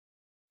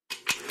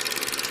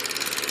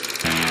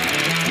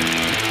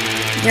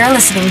You're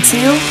listening to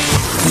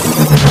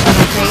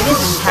Creative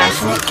and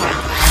Passionate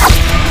Podcast,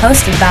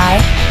 hosted by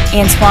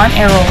Antoine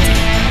Eroldi.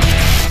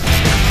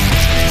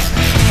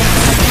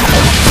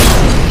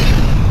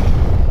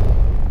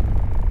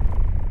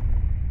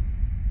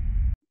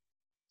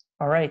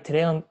 All right,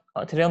 today on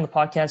the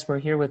podcast, we're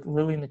here with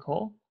Lily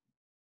Nicole.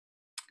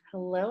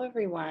 Hello,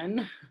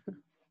 everyone.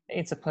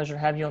 It's a pleasure to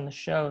have you on the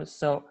show.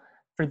 So,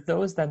 for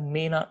those that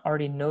may not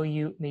already know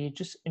you, may you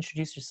just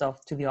introduce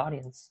yourself to the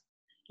audience?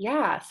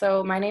 Yeah,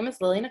 so my name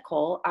is Lily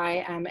Nicole.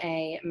 I am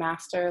a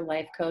master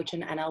life coach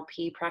and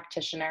NLP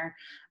practitioner,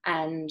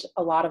 and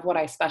a lot of what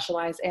I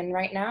specialize in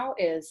right now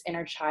is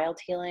inner child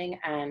healing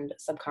and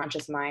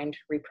subconscious mind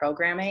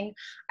reprogramming.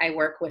 I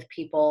work with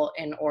people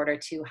in order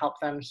to help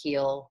them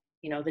heal,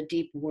 the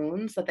deep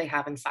wounds that they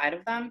have inside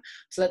of them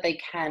so that they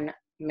can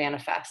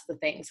manifest the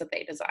things that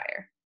they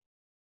desire.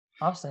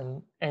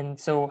 Awesome. And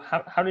so,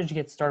 how did you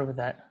get started with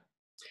that?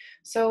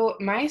 So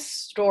my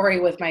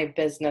story with my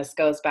business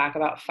goes back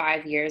about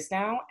 5 years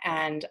now,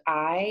 and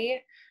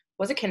I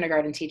was a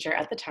kindergarten teacher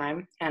at the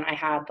time, and I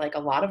had like a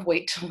lot of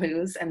weight to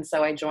lose, and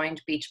so I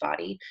joined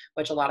Beachbody,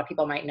 which a lot of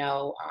people might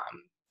know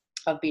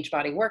of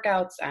Beachbody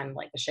workouts and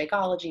like the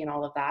Shakeology and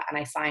all of that, and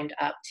I signed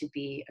up to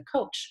be a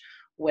coach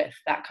with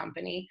that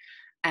company.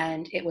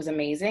 And it was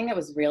amazing. It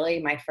was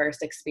really my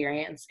first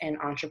experience in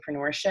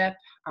entrepreneurship.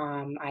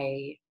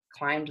 I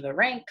climbed the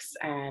ranks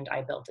and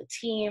I built a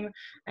team,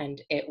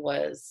 and it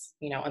was,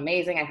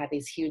 amazing. I had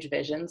these huge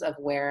visions of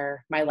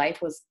where my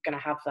life was going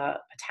to have the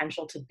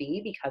potential to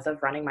be because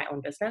of running my own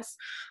business.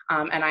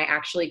 And I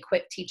actually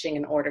quit teaching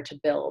in order to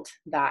build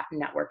that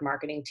network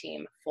marketing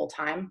team full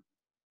time.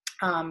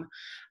 And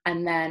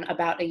then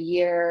about a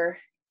year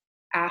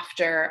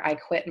after I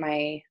quit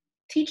my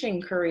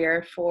teaching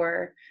career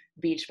for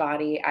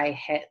Beachbody, I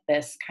hit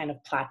this kind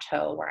of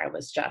plateau where I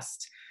was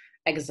just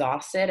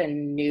exhausted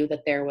and knew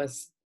that there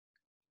was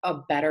a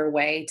better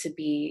way to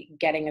be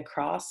getting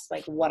across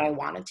like what I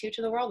wanted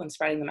to the world and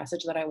spreading the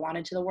message that I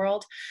wanted to the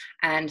world.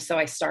 And so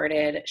I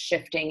started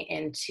shifting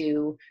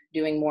into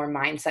doing more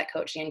mindset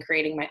coaching and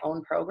creating my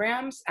own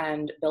programs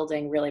and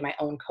building really my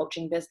own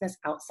coaching business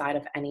outside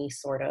of any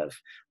sort of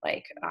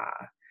like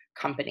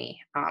company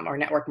or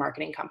network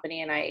marketing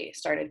company. And I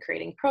started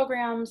creating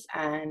programs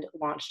and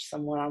launched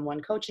some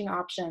one-on-one coaching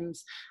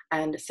options.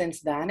 And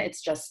since then,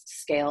 it's just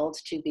scaled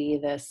to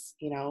be this,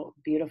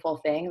 beautiful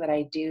thing that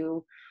I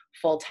do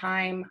full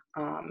time.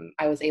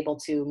 I was able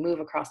to move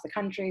across the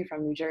country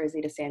from New Jersey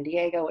to San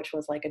Diego, which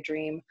was like a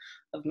dream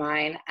of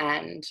mine.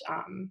 And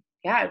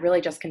it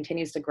really just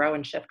continues to grow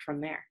and shift from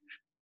there.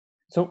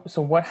 So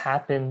what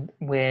happened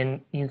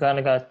when you kind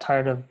of got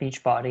tired of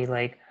Beachbody?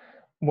 Like,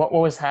 what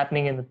was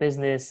happening in the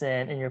business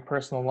and in your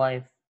personal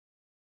life?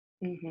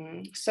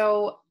 Mm-hmm.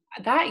 So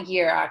that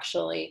year,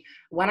 actually,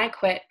 when I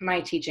quit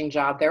my teaching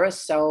job, there was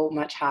so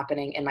much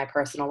happening in my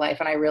personal life.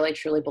 And I really,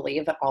 truly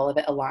believe that all of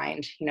it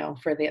aligned,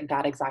 for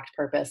that exact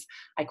purpose.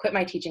 I quit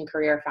my teaching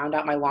career, found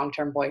out my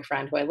long-term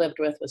boyfriend who I lived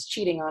with was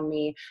cheating on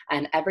me,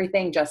 and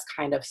everything just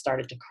kind of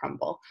started to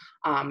crumble.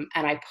 And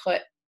I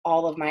put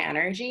all of my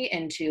energy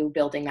into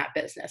building that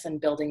business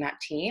and building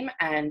that team.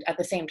 And at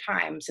the same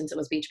time, since it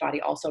was Beachbody,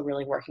 also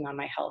really working on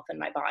my health and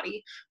my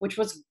body, which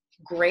was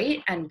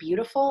great and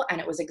beautiful. And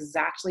it was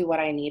exactly what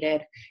I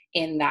needed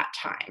in that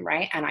time,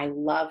 right? And I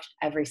loved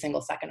every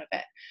single second of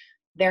it.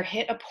 There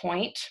hit a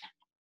point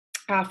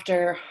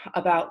after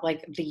about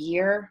like the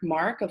year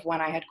mark of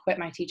when I had quit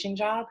my teaching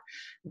job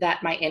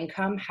that my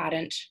income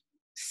hadn't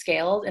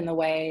scaled in the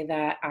way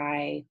that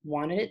I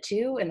wanted it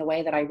to, in the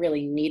way that I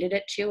really needed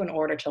it to in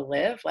order to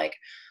live. Like,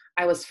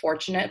 I was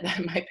fortunate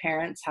that my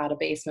parents had a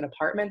basement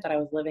apartment that I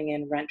was living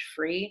in rent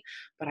free,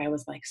 but I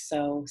was like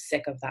so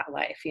sick of that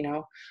life,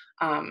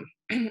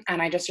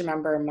 and I just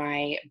remember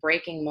my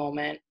breaking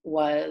moment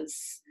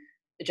was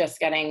just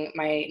getting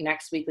my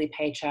next weekly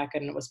paycheck,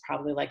 and it was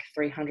probably like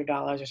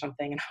 $300 or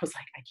something. And I was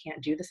like, I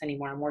can't do this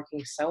anymore. I'm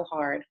working so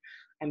hard.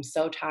 I'm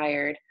so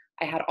tired.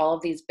 I had all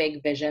of these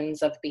big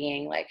visions of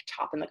being like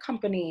top in the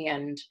company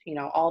and,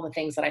 all the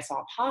things that I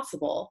saw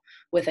possible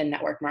within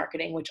network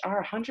marketing, which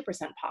are 100%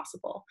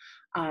 possible.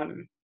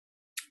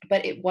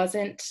 But it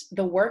wasn't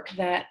the work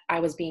that I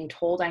was being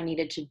told I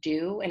needed to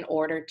do in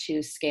order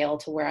to scale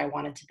to where I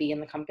wanted to be in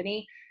the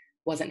company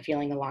wasn't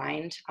feeling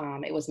aligned.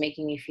 It was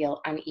making me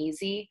feel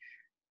uneasy.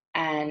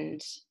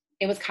 And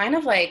it was kind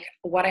of like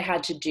what I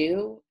had to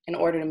do in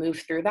order to move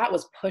through that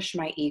was push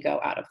my ego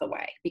out of the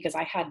way, because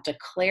I had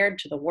declared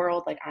to the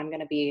world, like, I'm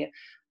going to be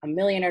a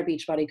millionaire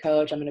Beachbody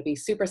coach. I'm going to be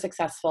super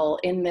successful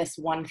in this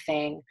one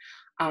thing.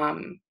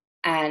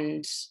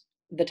 And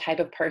the type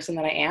of person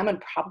that I am,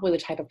 and probably the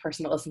type of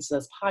person that listens to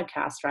this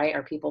podcast, right,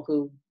 are people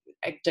who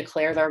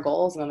declare their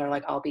goals and then they're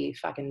like, I'll be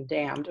fucking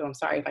damned. Oh, I'm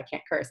sorry if I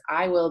can't curse.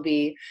 I will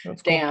be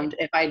damned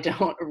if I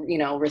don't,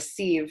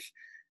 receive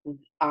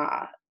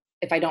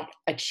if I don't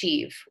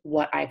achieve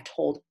what I've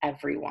told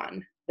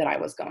everyone that I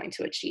was going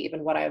to achieve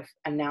and what I've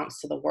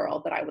announced to the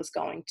world that I was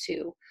going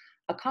to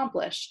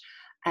accomplish.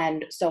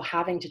 And so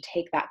having to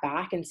take that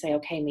back and say,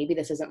 okay, maybe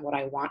this isn't what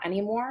I want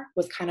anymore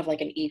was kind of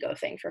like an ego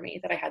thing for me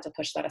that I had to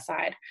push that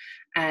aside.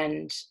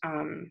 And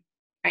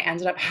I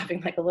ended up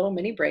having like a little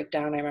mini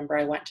breakdown. I remember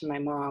I went to my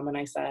mom and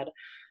I said,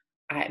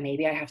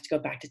 maybe I have to go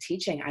back to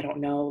teaching. I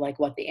don't know like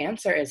what the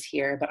answer is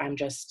here, but I'm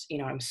just,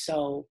 I'm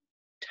so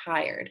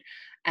tired.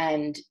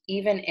 And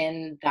even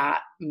in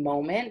that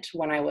moment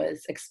when I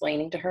was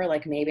explaining to her,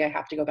 like, maybe I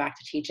have to go back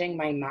to teaching,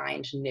 my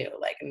mind knew,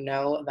 like,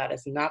 no, that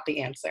is not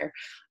the answer.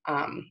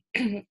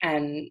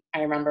 And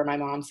I remember my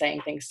mom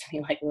saying things to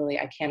me like, Lily,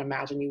 I can't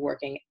imagine you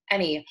working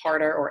any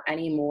harder or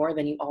any more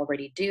than you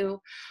already do.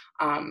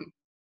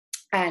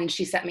 And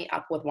she set me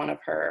up with one of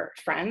her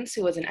friends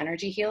who was an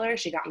energy healer.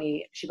 She booked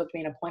me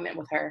an appointment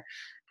with her.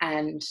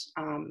 And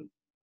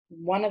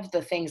one of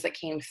the things that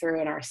came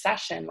through in our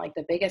session, like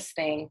the biggest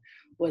thing,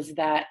 was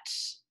that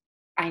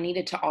I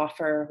needed to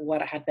offer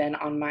what had been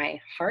on my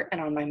heart and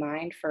on my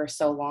mind for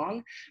so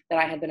long that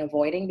I had been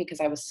avoiding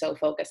because I was so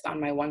focused on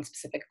my one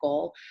specific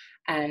goal.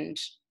 And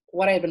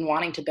what I had been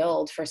wanting to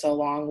build for so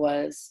long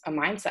was a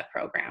mindset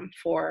program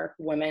for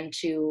women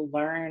to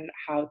learn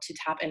how to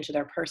tap into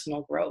their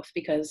personal growth,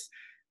 because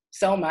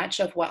so much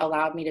of what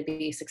allowed me to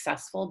be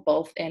successful,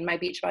 both in my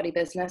Beachbody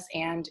business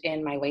and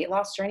in my weight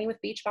loss journey with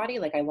Beachbody,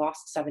 like I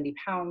lost 70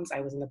 pounds, I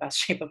was in the best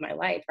shape of my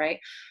life, right?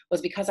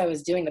 Was because I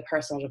was doing the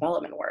personal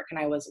development work and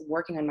I was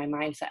working on my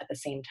mindset at the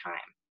same time.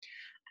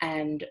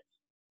 And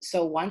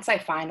so once I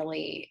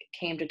finally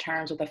came to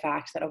terms with the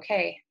fact that,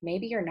 okay,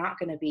 maybe you're not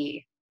going to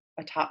be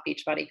a top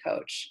Beachbody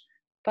coach,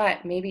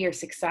 but maybe your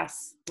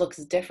success looks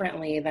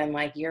differently than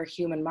like your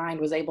human mind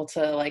was able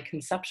to like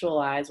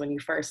conceptualize when you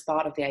first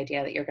thought of the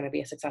idea that you're going to be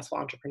a successful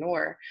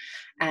entrepreneur.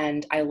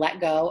 And I let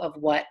go of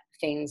what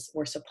things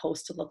were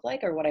supposed to look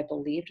like or what I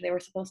believed they were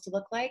supposed to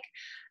look like.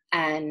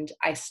 And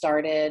I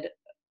started,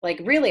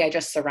 like, really, I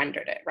just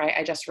surrendered it, right?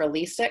 I just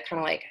released it, kind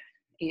of like,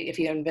 if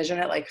you envision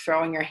it, like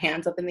throwing your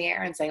hands up in the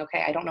air and saying,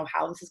 okay, I don't know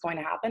how this is going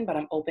to happen, but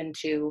I'm open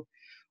to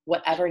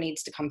whatever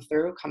needs to come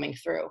through, coming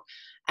through.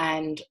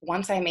 And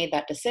once I made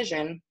that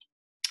decision,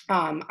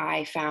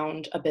 I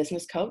found a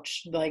business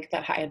coach like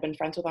that I had been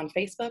friends with on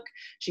Facebook.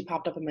 She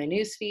popped up in my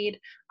newsfeed.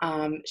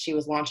 She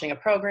was launching a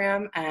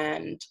program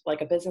and like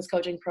a business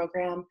coaching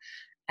program.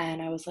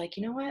 And I was like,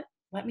 you know what?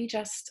 Let me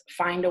just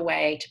find a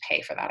way to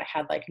pay for that. I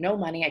had like no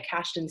money. I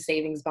cashed in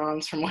savings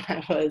bonds from when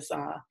I was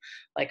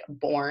like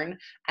born,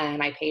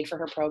 and I paid for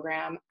her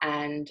program.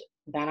 And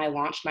then I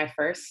launched my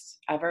first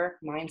ever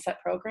mindset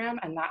program,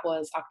 and that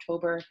was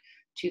October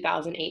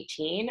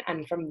 2018.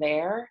 And from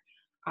there,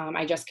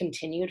 I just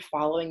continued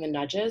following the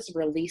nudges,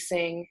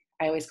 releasing.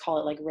 I always call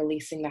it like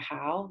releasing the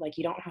how. Like,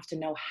 you don't have to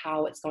know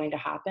how it's going to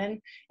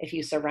happen. If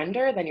you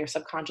surrender, then your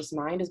subconscious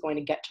mind is going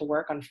to get to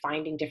work on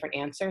finding different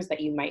answers that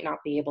you might not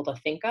be able to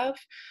think of.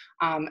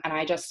 And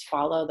I just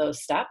follow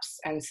those steps.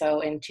 And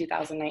so in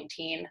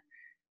 2019,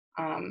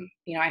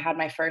 I had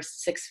my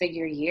first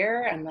 6-figure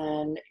year. And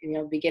then,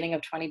 beginning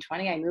of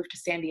 2020, I moved to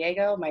San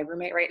Diego. My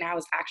roommate right now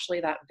is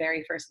actually that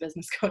very first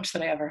business coach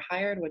that I ever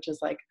hired, which is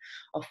like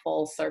a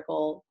full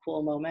circle,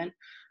 cool moment.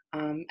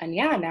 And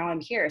yeah, now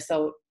I'm here.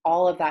 So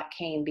all of that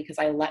came because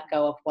I let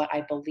go of what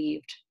I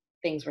believed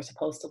things were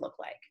supposed to look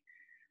like.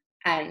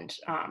 And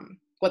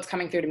what's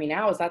coming through to me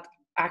now is that's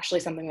actually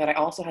something that I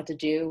also had to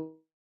do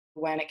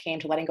when it came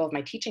to letting go of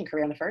my teaching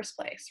career in the first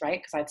place, right?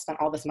 Because I'd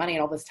spent all this money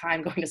and all this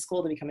time going to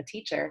school to become a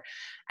teacher,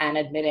 and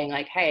admitting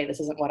like, hey,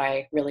 this isn't what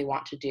I really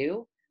want to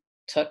do,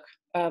 took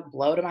a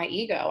blow to my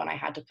ego, and I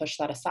had to push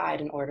that aside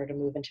in order to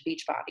move into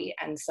Beachbody.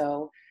 And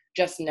so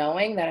just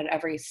knowing that at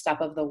every step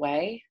of the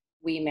way,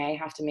 we may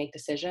have to make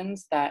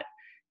decisions that,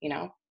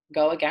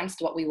 go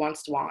against what we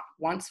once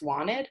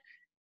wanted,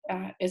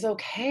 is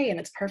okay, and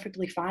it's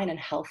perfectly fine and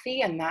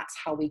healthy, and that's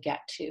how we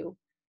get to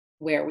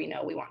where we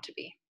know we want to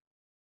be.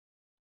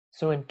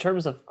 So in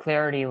terms of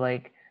clarity,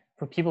 like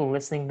for people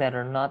listening that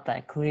are not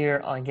that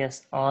clear, I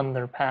guess, on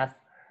their path,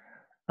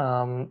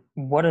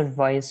 what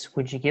advice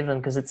would you give them?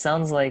 Because it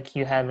sounds like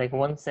you had like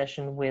one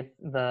session with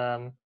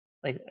the,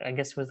 like, I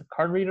guess it was the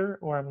card reader,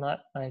 or I'm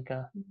not like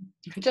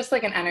just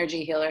like an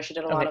energy healer. She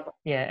did a lot of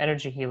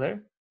energy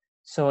healer.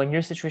 So in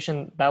your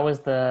situation, that was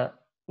the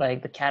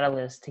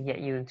catalyst to get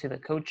you into the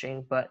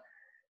coaching. But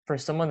for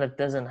someone that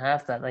doesn't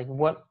have that, like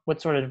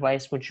what sort of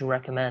advice would you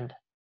recommend?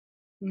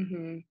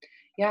 Mm-hmm.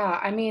 Yeah,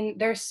 I mean,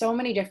 there's so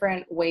many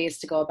different ways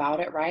to go about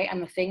it, right?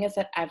 And the thing is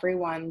that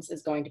everyone's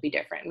is going to be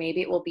different.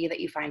 Maybe it will be that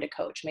you find a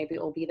coach. Maybe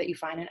it will be that you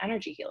find an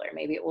energy healer.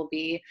 Maybe it will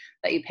be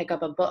that you pick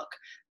up a book.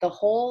 The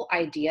whole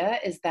idea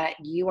is that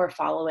you are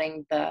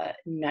following the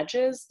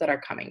nudges that are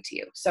coming to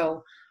you.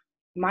 So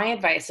my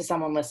advice to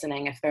someone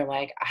listening, if they're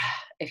like,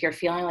 if you're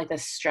feeling like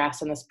this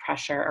stress and this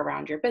pressure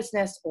around your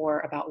business or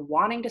about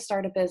wanting to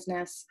start a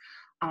business,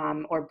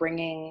 or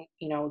bringing,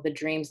 the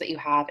dreams that you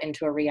have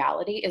into a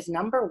reality, is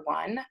number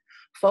one,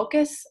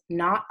 focus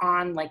not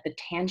on like the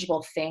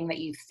tangible thing that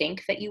you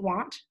think that you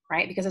want,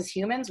 right? Because as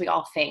humans, we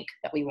all think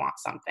that we want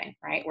something,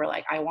 right? We're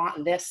like, I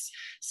want this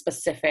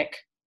specific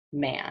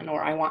man,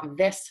 or I want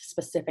this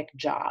specific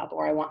job,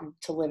 or I want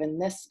to live in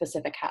this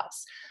specific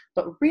house.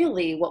 But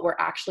really what we're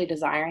actually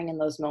desiring in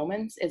those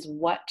moments is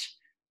what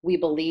we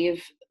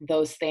believe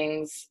those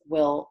things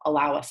will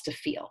allow us to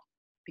feel.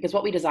 Because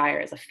what we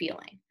desire is a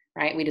feeling.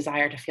 right? We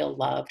desire to feel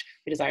loved.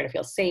 We desire to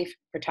feel safe,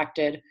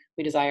 protected.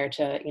 We desire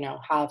to,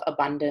 have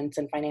abundance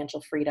and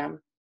financial freedom.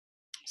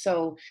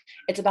 So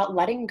it's about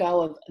letting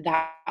go of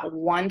that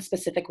one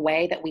specific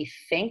way that we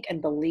think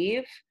and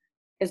believe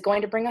is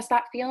going to bring us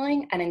that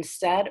feeling, and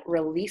instead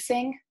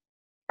releasing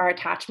our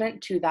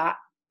attachment to that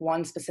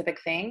one specific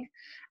thing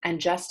and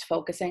just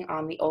focusing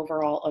on the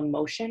overall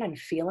emotion and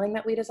feeling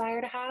that we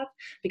desire to have.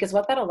 Because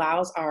what that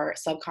allows our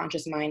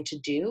subconscious mind to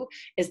do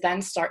is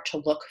then start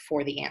to look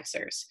for the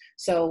answers.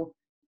 So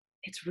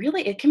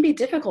it can be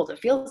difficult. It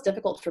feels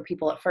difficult for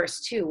people at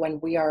first too, when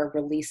we are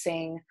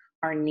releasing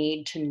our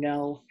need to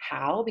know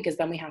how, because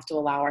then we have to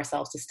allow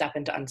ourselves to step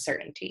into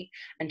uncertainty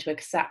and to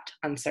accept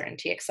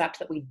uncertainty, accept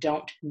that we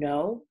don't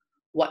know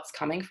what's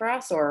coming for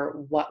us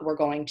or what we're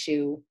going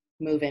to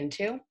move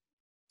into.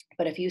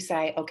 But if you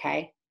say,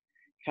 okay,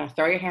 kind of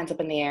throw your hands up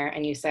in the air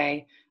and you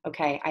say,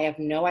 okay, I have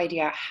no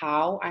idea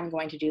how I'm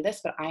going to do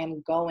this, but I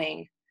am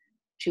going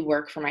to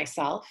work for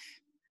myself.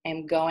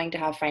 I'm going to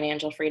have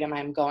financial freedom.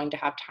 I'm going to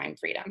have time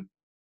freedom.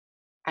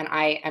 And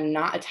I am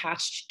not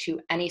attached to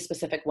any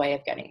specific way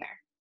of getting there,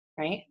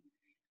 right?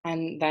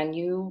 And then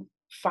you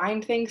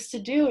find things to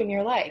do in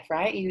your life,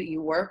 right?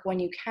 You work when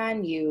you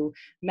can, you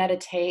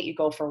meditate, you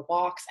go for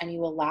walks, and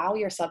you allow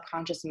your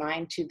subconscious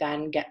mind to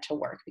then get to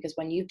work. Because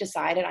when you've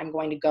decided I'm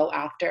going to go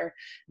after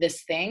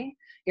this thing,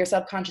 your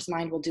subconscious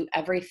mind will do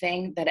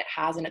everything that it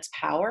has in its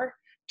power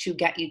to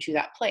get you to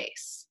that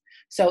place.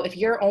 So if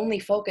you're only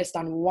focused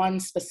on one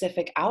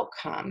specific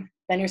outcome,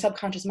 then your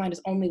subconscious mind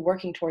is only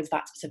working towards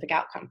that specific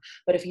outcome.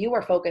 But if you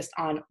are focused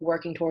on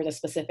working towards a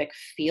specific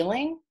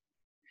feeling,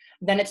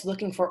 then it's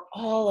looking for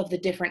all of the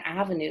different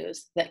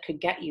avenues that could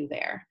get you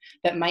there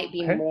that might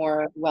be Okay.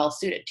 more well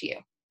suited to you.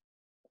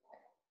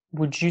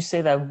 Would you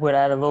say that would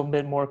add a little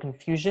bit more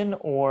confusion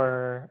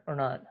or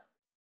not?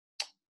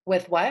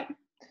 With what?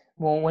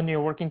 Well, when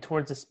you're working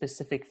towards a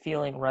specific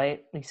feeling,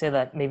 right? You say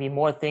that maybe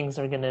more things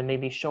are going to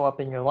maybe show up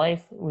in your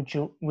life.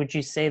 Would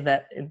you say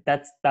that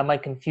that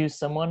might confuse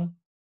someone?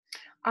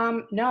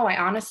 No,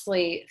 I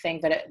honestly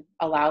think that it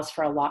allows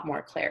for a lot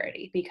more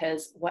clarity,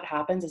 because what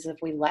happens is if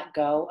we let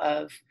go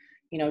of,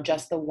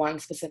 just the one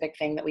specific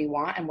thing that we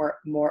want, and we're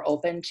more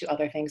open to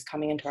other things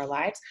coming into our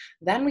lives,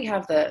 then we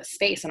have the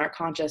space in our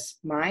conscious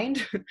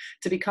mind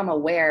to become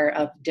aware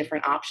of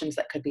different options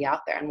that could be out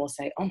there. And we'll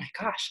say, oh my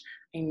gosh,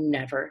 I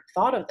never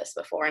thought of this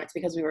before. And it's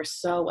because we were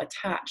so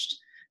attached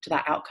to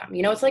that outcome.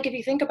 It's like if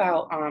you think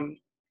about,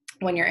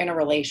 when you're in a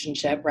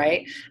relationship,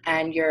 right?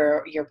 And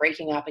you're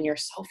breaking up and you're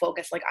so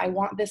focused, like, I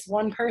want this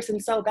one person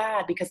so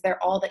bad because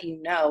they're all that you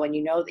know, and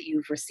you know that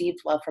you've received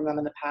love from them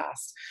in the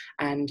past,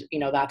 and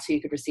that's who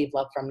you could receive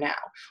love from now.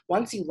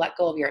 Once you let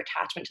go of your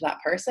attachment to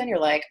that person, you're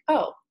like,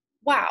 oh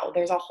wow,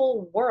 there's a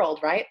whole world,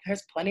 right?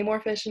 There's plenty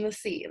more fish in the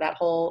sea, that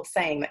whole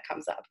saying that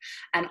comes up.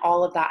 And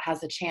all of that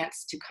has a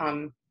chance to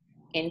come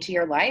into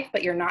your life,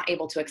 but you're not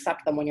able to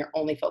accept them when you're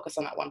only focused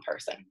on that one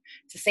person.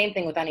 It's the same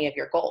thing with any of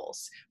your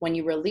goals. When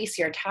you release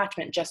your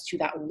attachment just to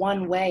that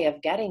one way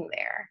of getting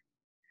there,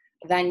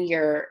 then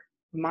your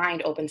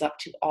mind opens up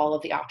to all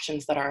of the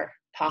options that are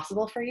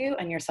possible for you,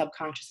 and your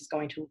subconscious is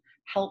going to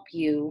help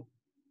you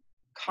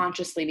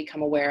consciously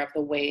become aware of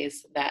the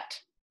ways that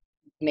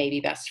may be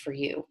best for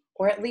you,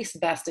 or at least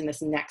best in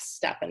this next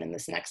step and in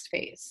this next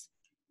phase.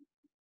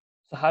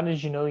 So how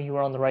did you know you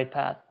were on the right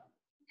path?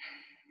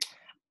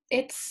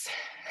 It's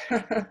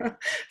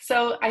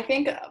so I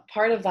think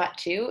part of that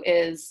too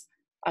is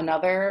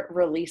another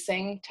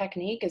releasing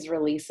technique is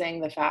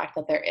releasing the fact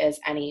that there is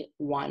any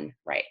one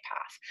right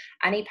path.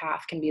 Any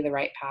path can be the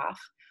right path.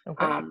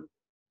 Okay.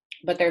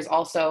 But there's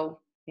also,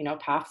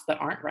 paths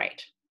that aren't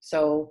right.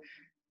 So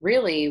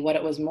really what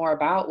it was more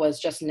about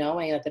was just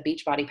knowing that the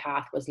Beachbody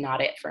path was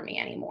not it for me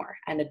anymore,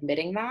 and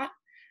admitting that,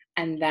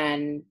 and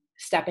then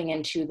stepping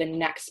into the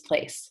next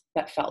place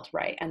that felt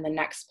right and the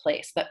next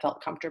place that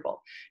felt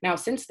comfortable. Now,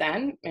 since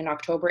then, in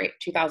October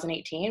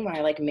 2018, when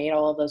I made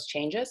all of those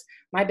changes,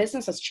 my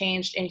business has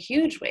changed in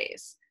huge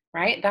ways,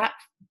 right? That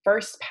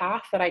first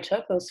path that I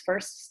took, those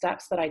first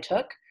steps that I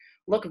took,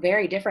 look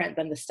very different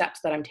than the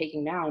steps that I'm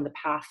taking now and the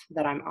path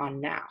that I'm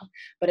on now.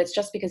 But it's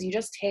just because you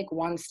just take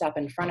one step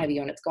in front of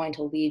you and it's going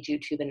to lead you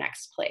to the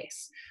next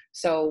place.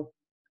 So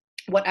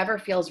whatever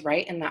feels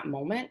right in that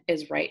moment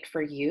is right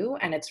for you.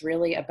 And it's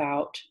really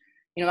about,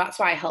 that's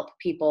why I help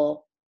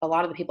people. A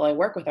lot of the people I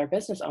work with are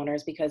business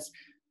owners, because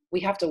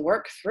we have to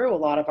work through a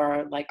lot of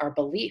our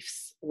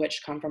beliefs,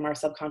 which come from our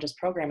subconscious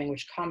programming,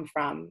 which come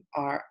from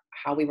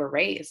how we were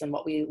raised and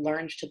what we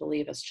learned to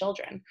believe as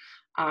children.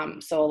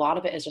 So a lot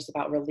of it is just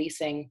about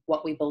releasing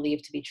what we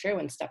believe to be true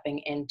and stepping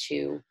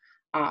into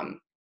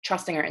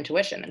trusting our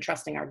intuition and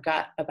trusting our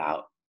gut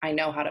about, I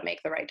know how to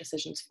make the right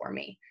decisions for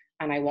me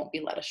and I won't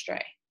be led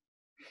astray.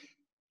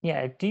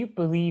 Yeah. Do you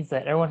believe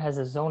that everyone has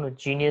a zone of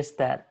genius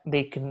that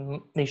they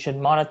should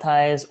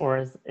monetize,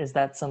 or is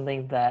that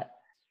something that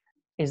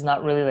is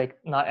not really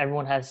not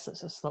everyone has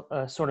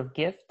a sort of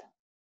gift?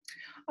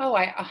 Oh,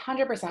 I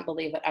 100%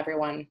 believe that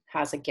everyone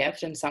has a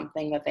gift and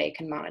something that they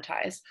can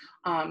monetize.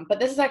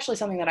 But this is actually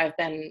something that I've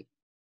been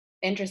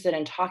interested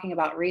in talking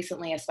about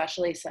recently,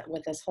 especially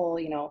with this whole,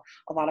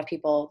 a lot of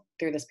people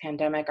through this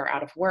pandemic are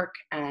out of work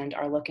and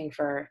are looking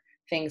for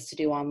things to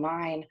do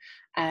online.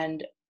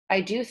 And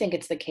I do think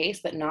it's the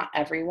case that not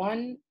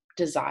everyone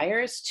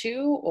desires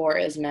to or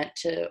is meant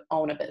to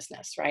own a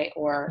business, right?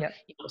 Or Yep.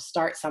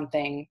 start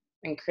something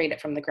and create it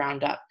from the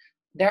ground up.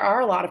 There are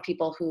a lot of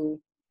people who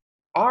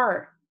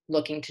are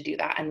looking to do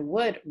that and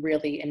would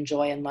really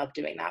enjoy and love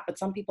doing that, but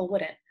some people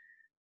wouldn't.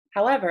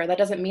 However, that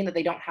doesn't mean that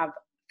they don't have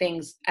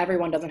things,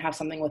 everyone doesn't have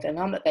something within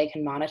them that they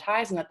can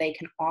monetize and that they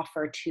can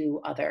offer to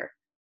other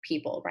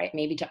people, right?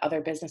 Maybe to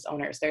other business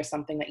owners. There's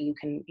something that you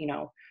can,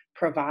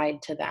 provide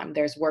to them.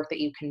 There's work that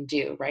you can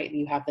do, right?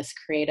 You have this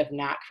creative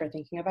knack for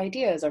thinking of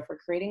ideas or for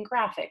creating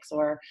graphics,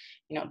 or,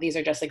 these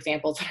are just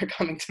examples that are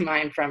coming to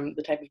mind from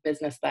the type of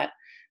business that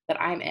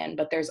I'm in,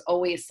 but there's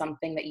always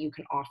something that you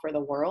can offer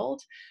the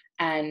world.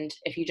 And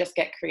if you just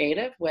get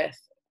creative with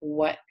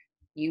what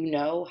you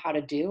know how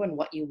to do and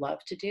what you love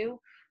to do,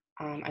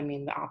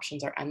 the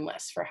options are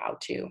endless for how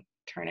to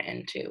turn it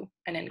into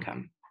an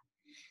income.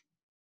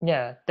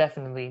 Yeah,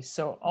 definitely.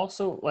 So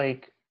also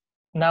like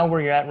now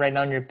where you're at right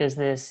now in your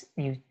business,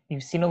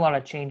 you've seen a lot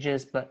of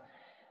changes, but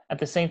at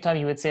the same time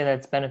you would say that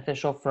it's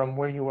beneficial from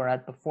where you were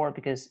at before,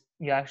 because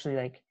you actually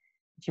like,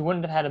 if you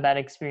wouldn't have had a bad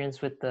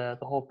experience with the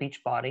whole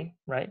Beachbody,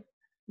 right?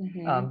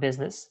 Mm-hmm.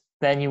 Business,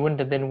 then you wouldn't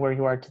have been where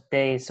you are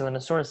today. So in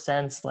a sort of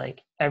sense,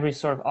 like every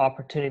sort of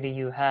opportunity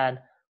you had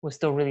was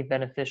still really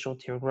beneficial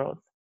to your growth.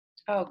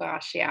 Oh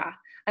gosh, yeah.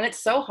 And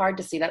it's so hard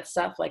to see that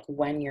stuff like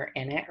when you're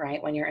in it,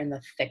 right? When you're in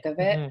the thick of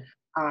it.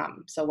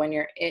 Hmm. So when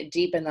you're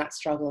deep in that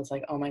struggle, it's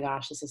like, oh my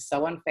gosh, this is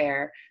so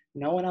unfair.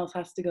 No one else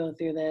has to go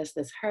through this.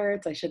 This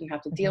hurts. I shouldn't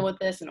have to deal Hmm. with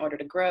this in order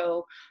to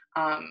grow.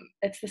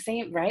 It's the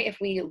same, right? If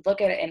we look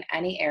at it in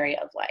any area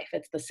of life,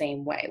 it's the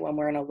same way. When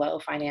we're in a low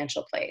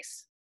financial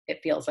place,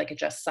 it feels like it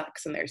just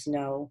sucks and there's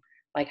no,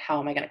 like, how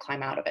am I going to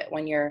climb out of it?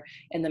 When you're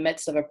in the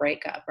midst of a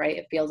breakup, right?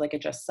 It feels like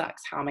it just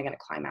sucks. How am I going to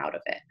climb out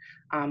of it?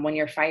 When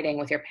you're fighting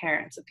with your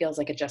parents, it feels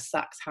like it just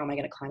sucks. How am I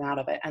going to climb out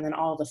of it? And then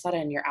all of a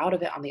sudden you're out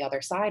of it on the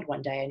other side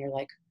one day and you're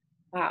like,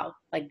 wow,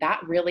 like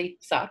that really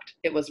sucked.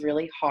 It was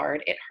really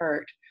hard. It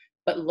hurt,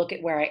 but look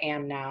at where I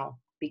am now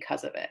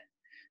because of it.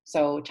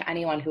 So to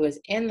anyone who is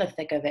in the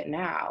thick of it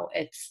now,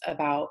 it's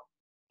about,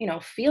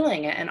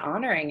 feeling it and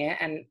honoring it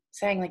and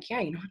saying like,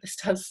 yeah, you know what, this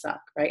does suck,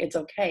 right? It's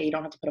okay. You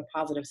don't have to put a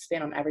positive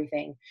spin on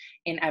everything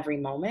in every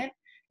moment.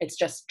 It's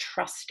just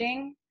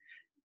trusting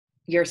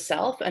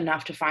yourself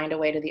enough to find a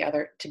way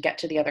to get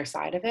to the other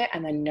side of it.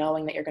 And then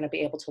knowing that you're going to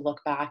be able to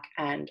look back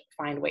and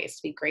find ways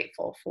to be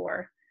grateful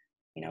for,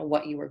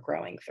 what you were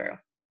growing through.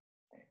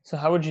 So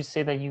how would you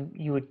say that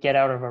you would get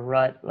out of a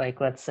rut?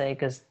 Like, let's say,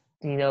 because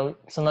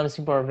sometimes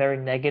people are very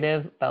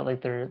negative about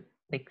like their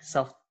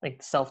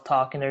self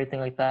talk and everything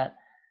like that.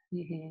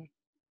 Hmm.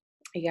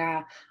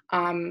 Yeah.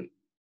 The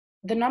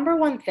number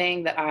one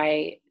thing that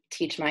I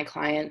teach my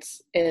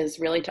clients is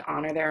really to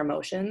honor their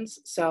emotions.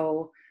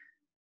 So,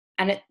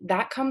 and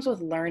that comes with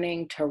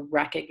learning to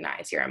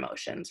recognize your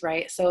emotions,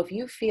 right? So if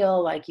you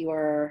feel like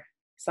you're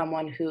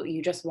someone who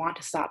you just want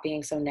to stop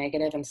being so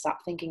negative and stop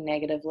thinking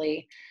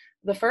negatively,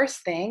 the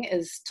first thing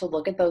is to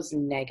look at those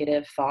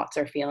negative thoughts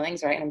or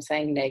feelings, right? And I'm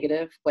saying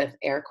negative with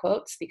air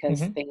quotes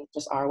because Hmm. things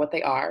just are what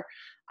they are.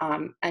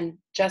 And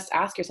just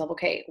ask yourself,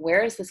 okay,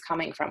 where is this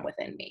coming from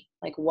within me?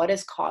 Like, what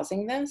is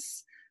causing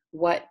this?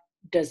 What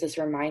does this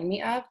remind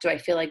me of? Do I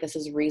feel like this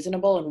is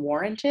reasonable and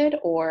warranted?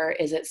 Or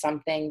is it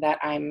something that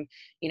am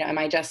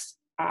I just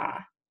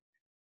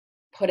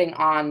putting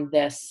on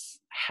this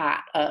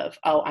hat of,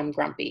 oh, I'm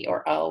grumpy,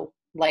 or, oh,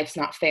 life's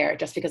not fair,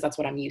 just because that's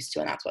what I'm used to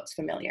and that's what's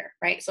familiar,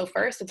 right? So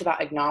first it's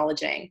about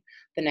acknowledging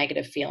the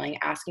negative feeling,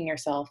 asking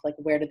yourself, like,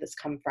 where did this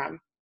come from?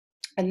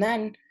 And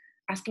then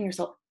asking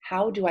yourself,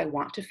 how do I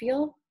want to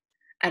feel?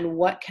 And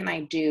what can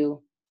I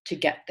do to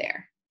get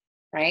there,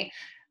 right?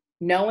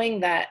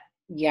 Knowing that,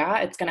 yeah,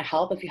 it's going to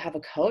help if you have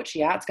a coach.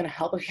 Yeah, it's going to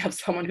help if you have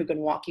someone who can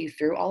walk you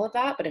through all of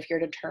that. But if you're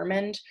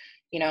determined,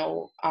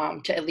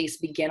 to at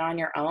least begin on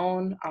your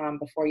own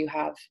before you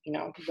have,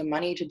 the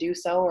money to do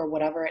so or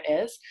whatever it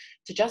is,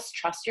 to just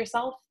trust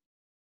yourself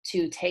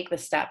to take the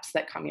steps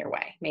that come your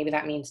way. Maybe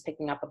that means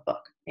picking up a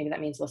book. Maybe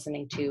that means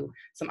listening to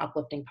some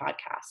uplifting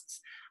podcasts.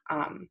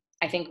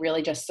 I think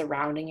really just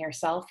surrounding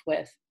yourself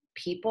with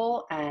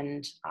people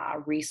and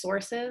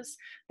resources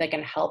that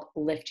can help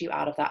lift you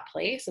out of that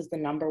place is the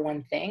number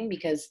one thing,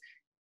 because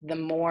the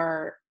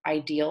more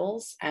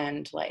ideals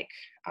and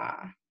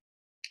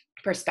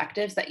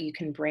perspectives that you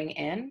can bring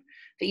in,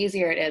 the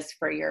easier it is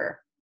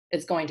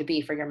it's going to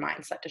be for your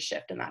mindset to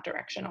shift in that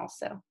direction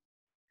also.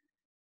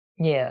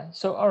 Yeah.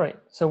 So all right.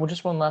 So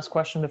just one last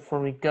question before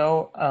we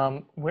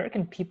go. Where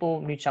can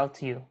people reach out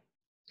to you?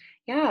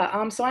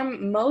 Yeah, so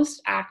I'm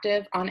most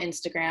active on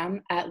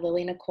Instagram at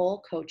Lily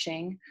Nicole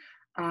Coaching.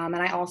 And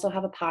I also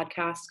have a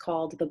podcast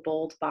called The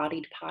Bold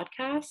Bodied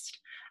Podcast.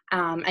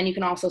 And you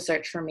can also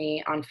search for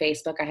me on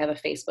Facebook. I have a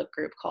Facebook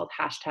group called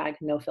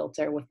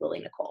 #NoFilter with Lily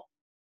Nicole.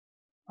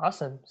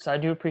 Awesome. So I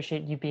do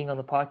appreciate you being on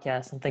the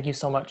podcast, and thank you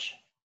so much.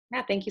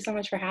 Yeah, thank you so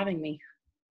much for having me.